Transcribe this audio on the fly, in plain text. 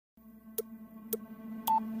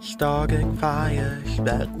Starting fires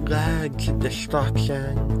that led to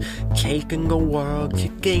destruction, taking the world to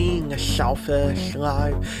gain a selfish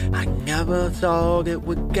life. I never thought it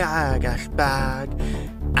would get as bad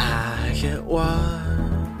as it was.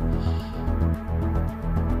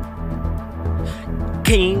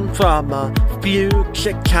 Came from a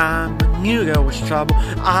future time, I knew there was trouble.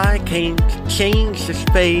 I came to change this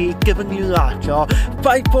fate, giving you lots of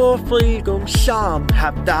fight for freedom. Some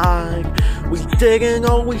have died. We didn't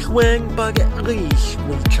always win, but at least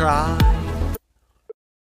we tried.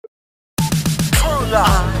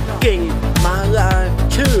 I gave my life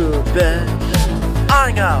to this.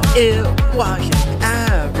 I know it wasn't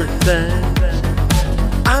everything.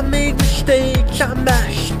 I made mistakes, I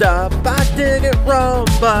messed up, I did it wrong,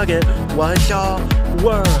 but it was all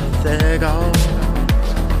worth it all.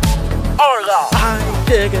 I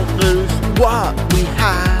didn't lose what we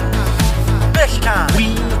had. This time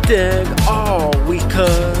we did all we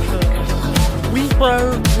could. We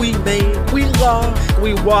broke, we made, we lost,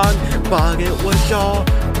 we won, but it was all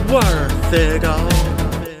worth it all.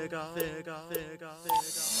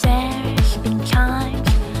 There's been times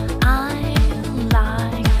I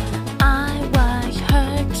lied, I was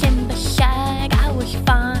hurting but said I was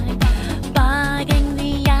fine, but in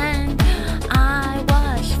the end I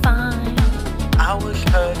was fine. I was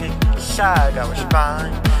hurting, sad, I was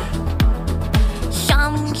fine.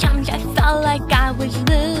 Sometimes I felt like I was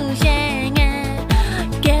losing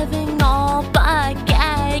it, giving all but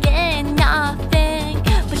getting nothing.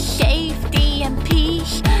 But safety and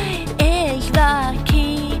peace is the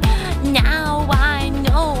key. Now I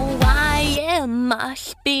know why it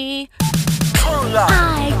must be.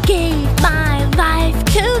 I gave my life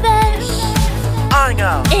to this. I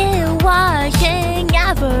know it wasn't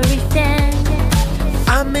everything.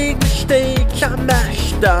 I made mistakes, I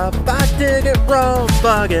messed up, I did it wrong,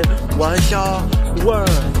 but it was all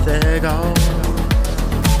worth it all.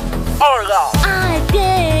 I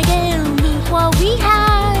didn't lose what we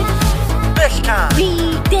had. This time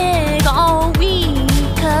we did all we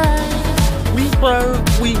could. We broke,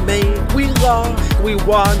 we made, we lost, we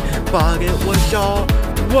won, but it was all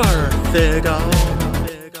worth it all.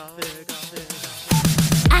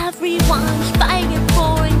 Everyone's fighting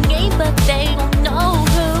for a name, but they don't know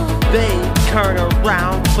who. They turn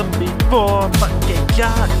around from before, but they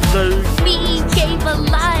just lose. We gave a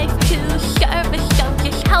life to service, so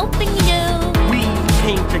just helping you. We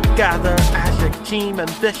came together as a team, and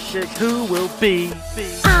this is who we'll be.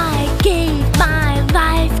 I gave my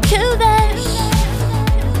life to this.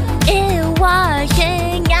 It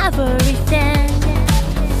wasn't everything.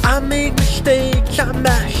 I made mistakes, I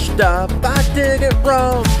messed up, I did it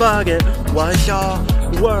wrong, but it was all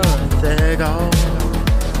worth it all.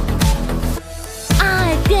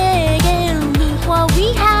 I didn't lose what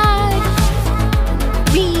we had.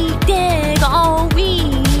 We did all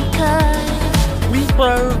we could. We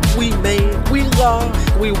broke, we made, we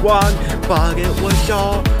lost, we won, but it was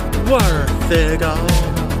all worth it all.